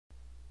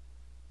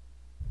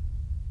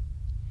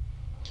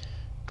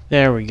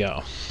There we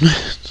go.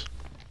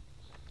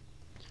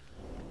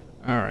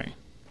 Alright.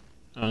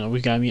 Oh no,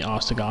 we gotta meet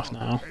Ostagoth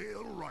now.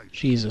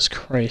 Jesus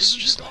Christ,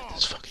 just let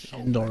this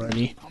fucking end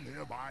already.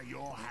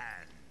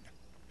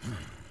 And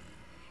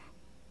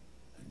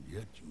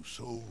yet you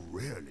so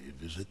rarely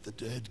visit the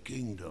Dead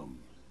Kingdom.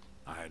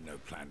 I had no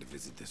plan to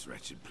visit this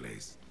wretched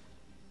place.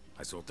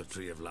 I sought the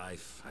Tree of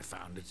Life, I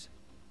found it.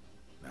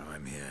 Now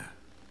I'm here.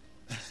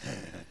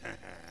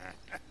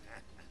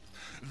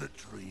 The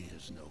tree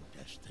is no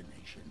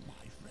destination,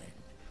 my friend.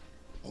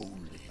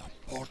 Only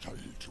a portal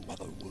to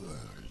other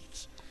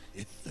worlds.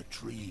 If the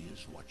tree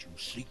is what you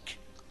seek,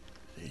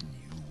 then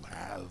you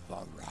have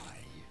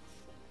arrived.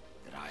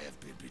 That I have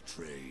been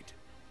betrayed.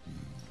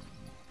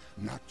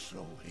 Not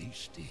so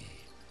hasty.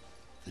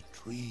 The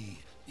tree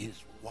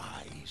is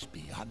wise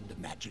beyond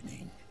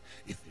imagining.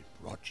 If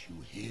it brought you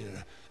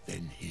here,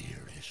 then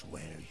here is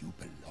where you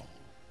belong.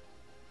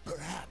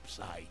 Perhaps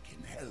I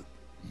can help.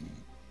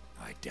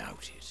 I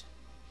doubt it.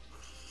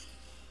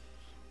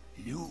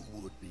 You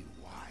would be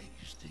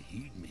wise to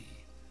heed me.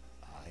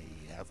 I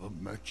have a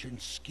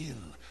merchant's skill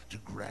to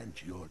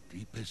grant your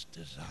deepest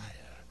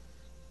desire.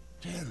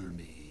 Tell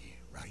me,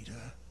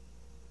 writer,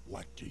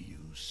 what do you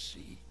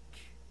seek?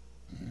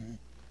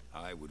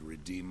 I would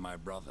redeem my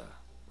brother,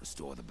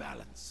 restore the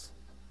balance.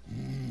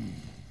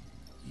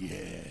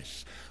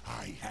 Yes,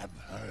 I have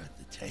heard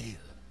the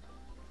tale.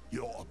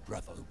 Your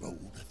brother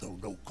rode though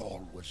no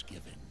call was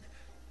given,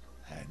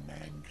 and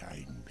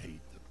mankind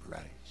paid the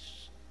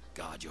price.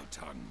 Guard your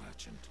tongue,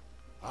 merchant.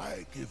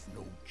 I give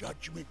no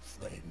judgment,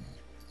 friend.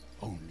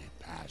 Only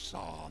pass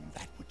on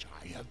that which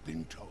I have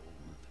been told.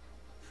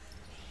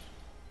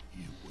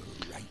 You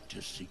were right to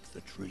seek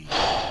the tree.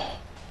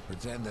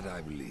 Pretend that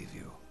I believe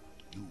you.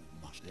 You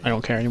must. I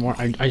don't care anymore.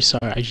 I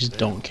just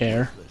don't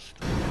care.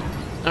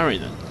 Alright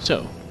then,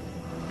 so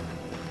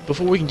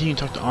before we continue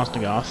to talk to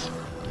Ostagoth,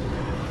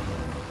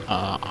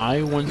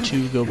 I want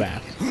to go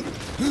back.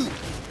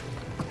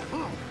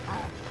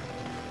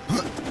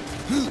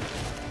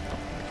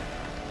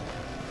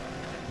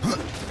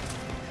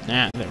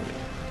 Nah, there we go.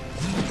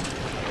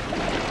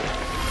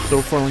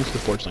 So far links to the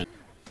Forge Line.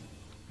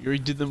 We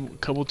already did them a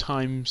couple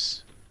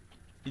times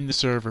in the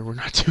server. We're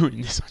not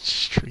doing this on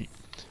stream.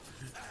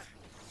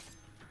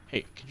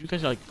 Hey, could you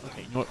guys like,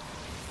 okay, you know what?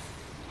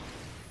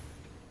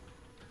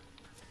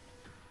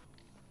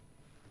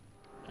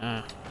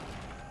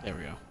 There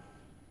we go.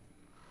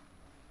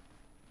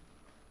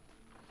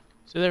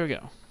 So there we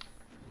go.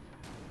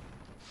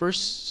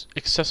 First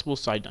accessible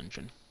side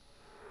dungeon.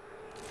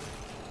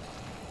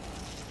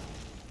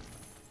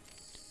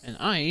 And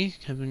I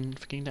have been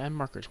forgetting to add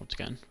markers once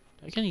again.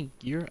 Did I get any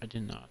gear? I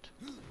did not.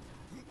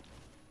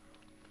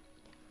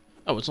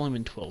 Oh, it's only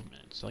been 12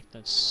 minutes. Like,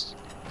 that's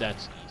easy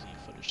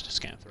footage to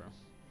scan through.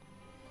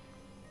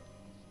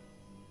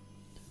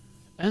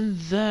 And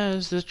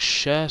there's the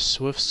chest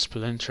with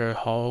Splinter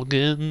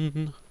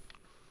Hogan.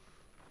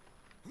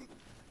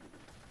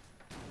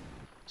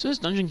 So this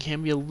dungeon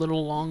can be a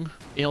little long.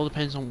 It all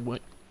depends on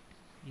what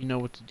you know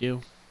what to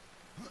do.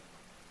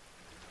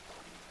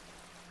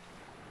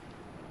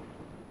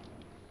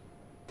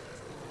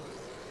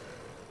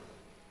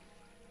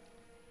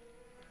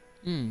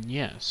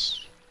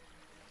 Yes.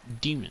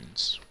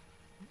 Demons.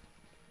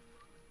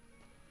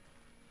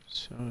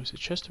 So is the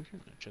chest over here?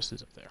 No, chest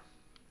is up there.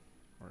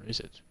 Or is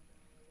it?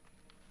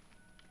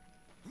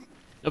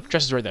 Nope,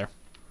 chest is right there.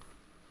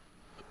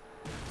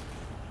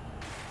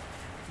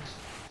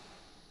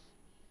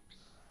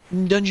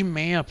 Dungeon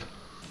map.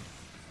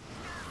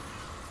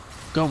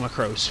 Go,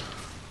 Macros.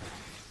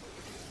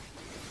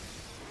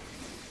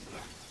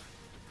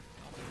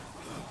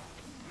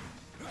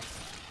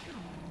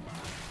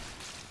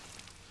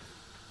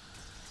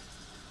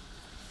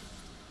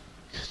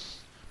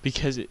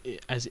 Because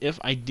as if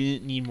I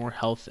didn't need more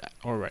health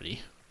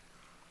already.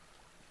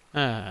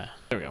 There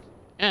we go.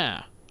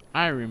 Yeah,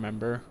 I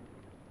remember.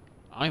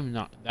 I'm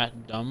not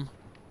that dumb.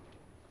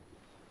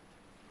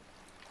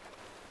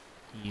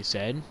 He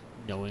said,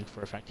 knowing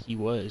for a fact he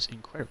was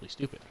incredibly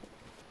stupid.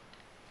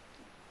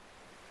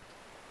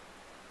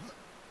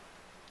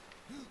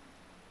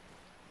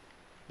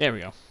 There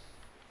we go.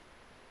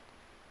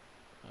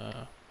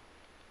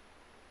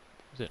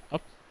 Is it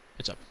up?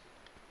 It's up.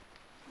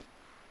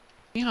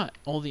 Yeah,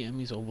 all the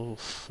enemies are level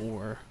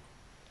 4.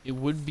 It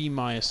would be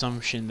my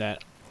assumption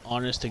that,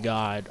 honest to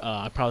God,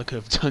 I probably could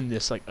have done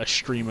this like a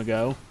stream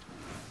ago.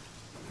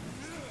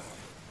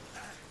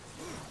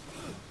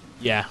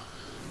 Yeah.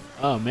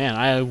 Oh man,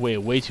 I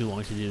waited way too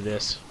long to do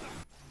this.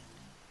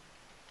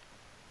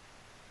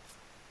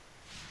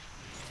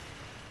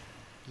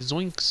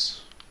 Zoinks.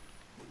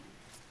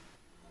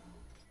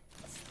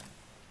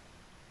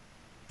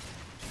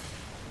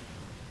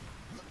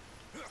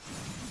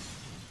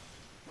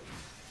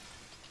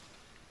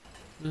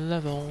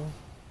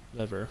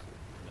 Lever.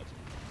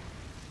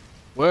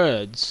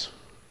 Words.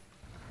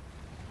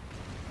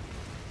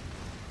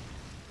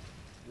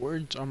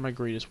 Words are my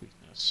greatest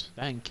weakness.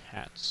 That and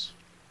cats.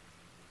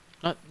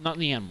 Not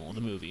the animal,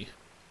 the movie.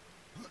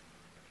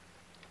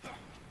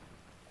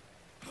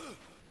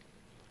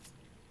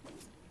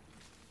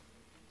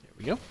 There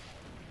we go.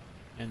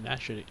 And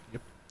that should...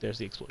 Yep, there's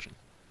the explosion.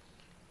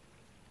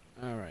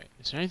 Alright,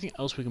 is there anything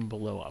else we can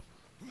blow up?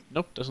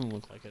 Nope, doesn't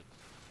look like it.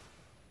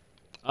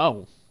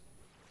 Oh.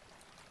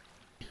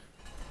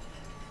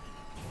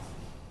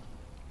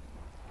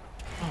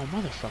 Oh,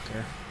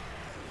 motherfucker.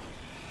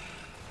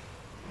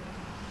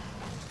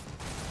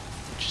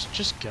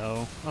 Just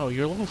go. Oh,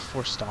 you're a level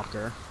 4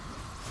 stalker.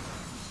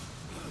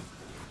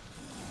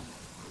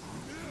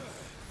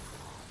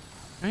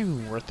 Not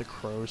even worth the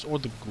crows or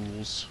the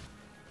ghouls.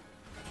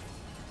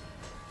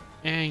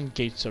 And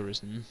gates are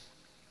risen.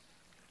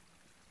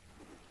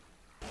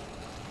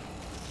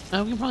 We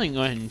can probably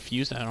go ahead and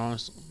infuse that,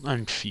 honestly. Not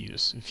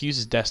infuse. Infuse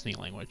is Destiny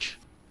language.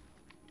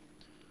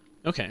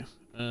 Okay,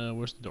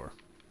 where's the door?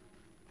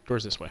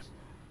 Door's this way.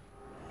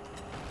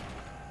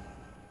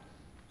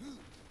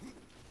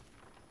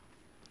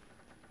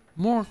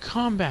 More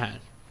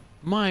combat!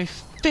 My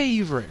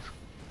favorite!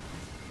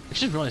 I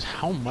just realized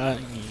how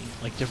many,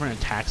 like, different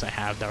attacks I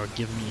have that are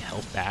giving me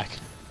health back.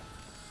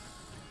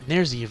 And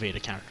there's the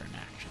evade counter in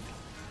action.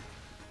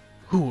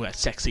 Ooh, that's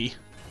sexy.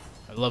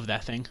 I love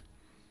that thing.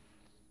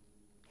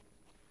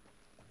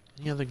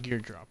 Any other gear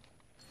drop?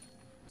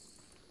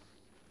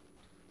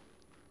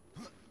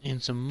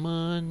 And some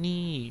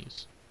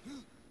monies.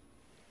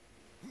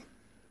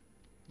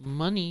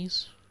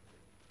 Monies.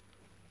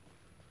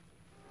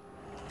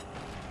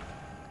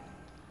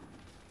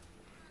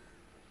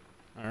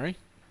 Alright.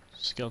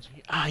 Skeleton.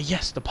 Ah,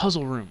 yes, the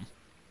puzzle room.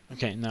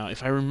 Okay, now,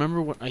 if I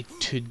remember what I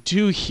to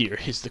do here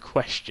is the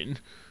question.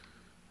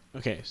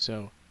 Okay,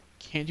 so,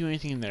 can't do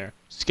anything in there.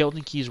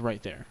 Skeleton key is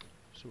right there.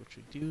 So what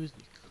you do is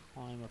you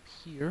climb up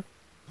here.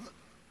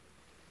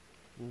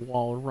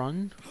 Wall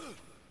run.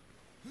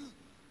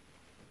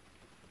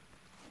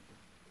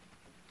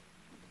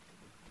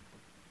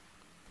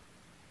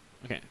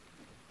 Okay.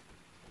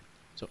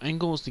 So end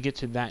goal is to get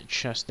to that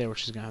chest there,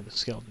 which is going to have the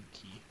skeleton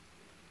key.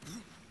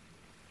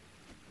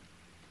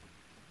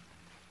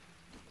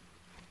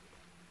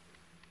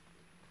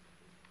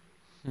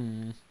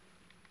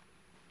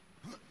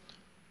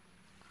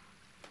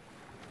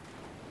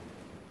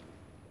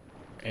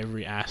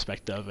 Every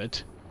aspect of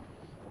it.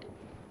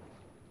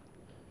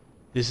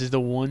 This is the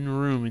one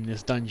room in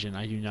this dungeon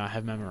I do not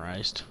have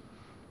memorized.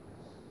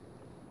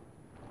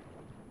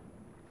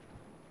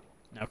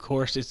 Now, of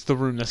course, it's the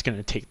room that's going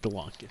to take the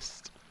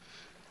longest.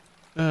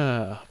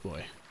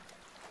 Boy.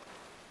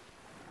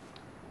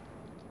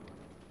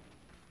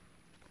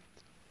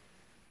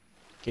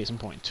 Case in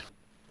point.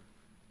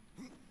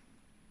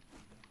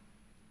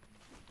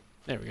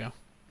 There we go.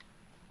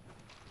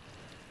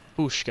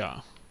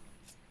 Pushka.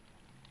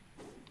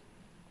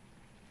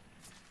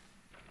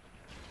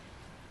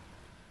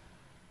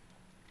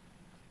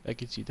 That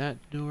gets you that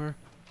door.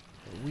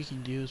 What we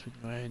can do is we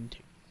can go ahead and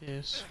take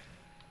this.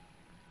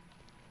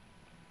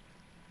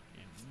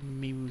 And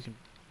maybe we can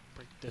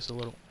break this a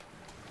little.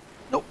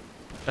 Nope!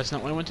 That's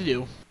not what I want to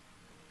do.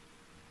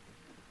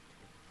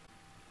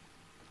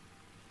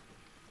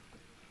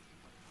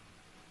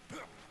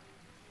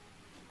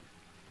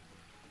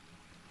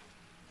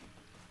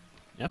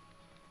 Yep.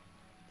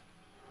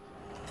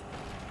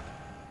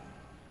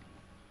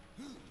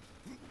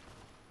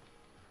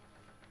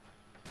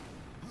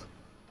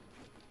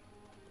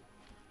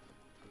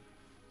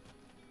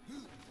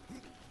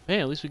 Hey,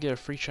 at least we get a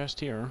free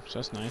chest here, so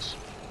that's nice.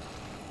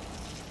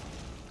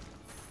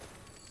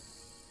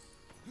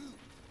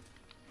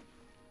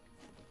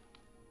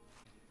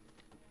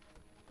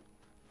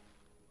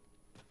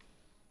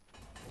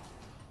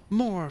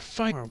 More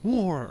fight, more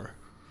war!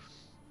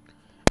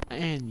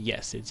 And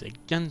yes, it's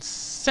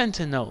against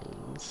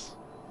sentinels!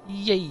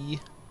 Yay!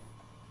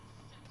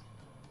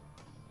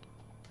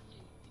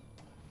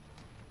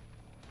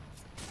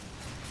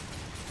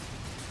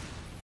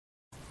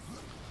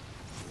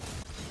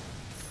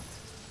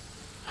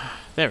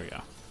 There we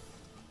go.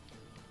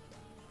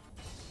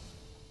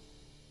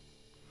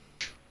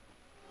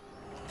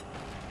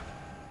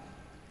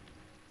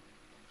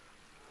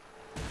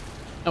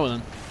 Oh well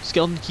then,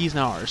 skeleton key's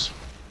now ours.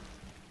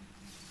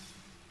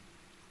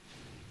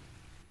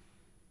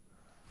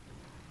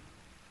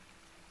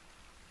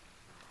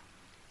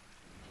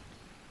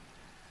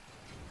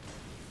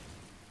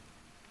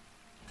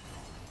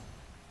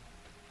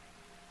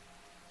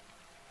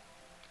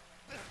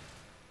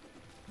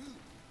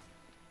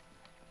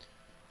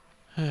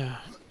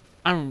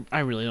 I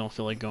really don't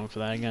feel like going for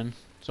that again,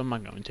 so I'm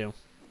not going to.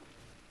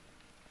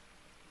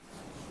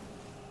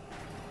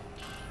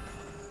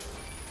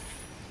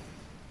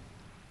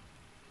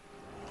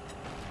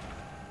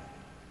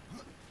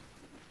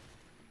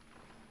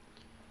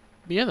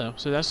 But yeah, though,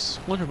 so that's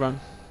Winterrun.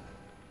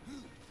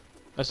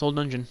 That's the whole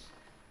dungeon.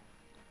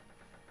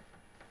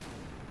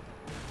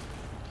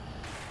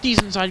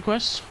 Decent side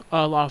quests.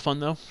 A lot of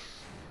fun, though.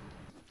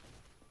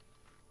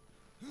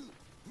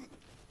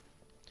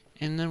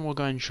 And then we'll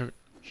go ahead and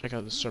check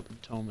out the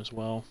Serpent Tome as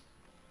well.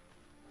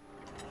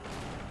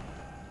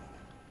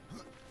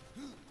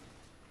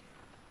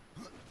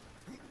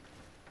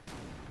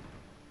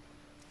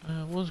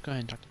 We'll just go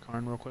ahead and talk to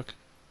Karn real quick.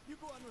 You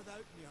go on without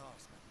me,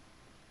 horseman.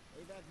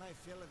 I've had my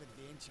fill of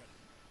adventure.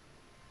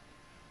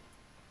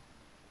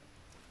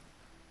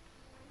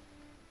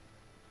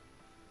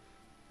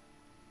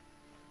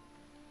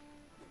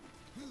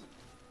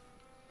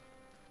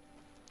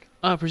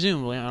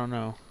 Presumably, I don't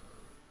know.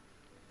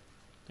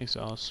 Thanks,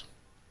 Alice.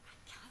 I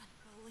can't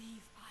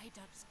believe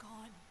Idar's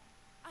gone.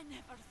 I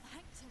never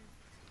thanked him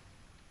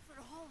for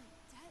all he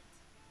did.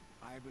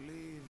 I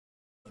believe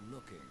you're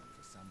looking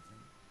for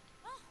something.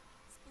 Oh,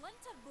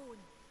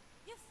 Splinterbone.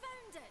 You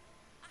found it.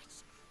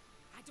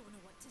 I don't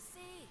know what to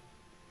say.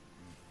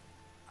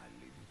 I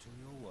leave you to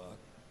your work,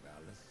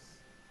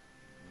 Alice.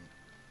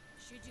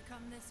 Should you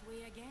come this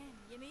way again,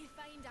 you may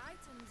find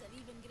items of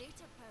even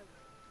greater power.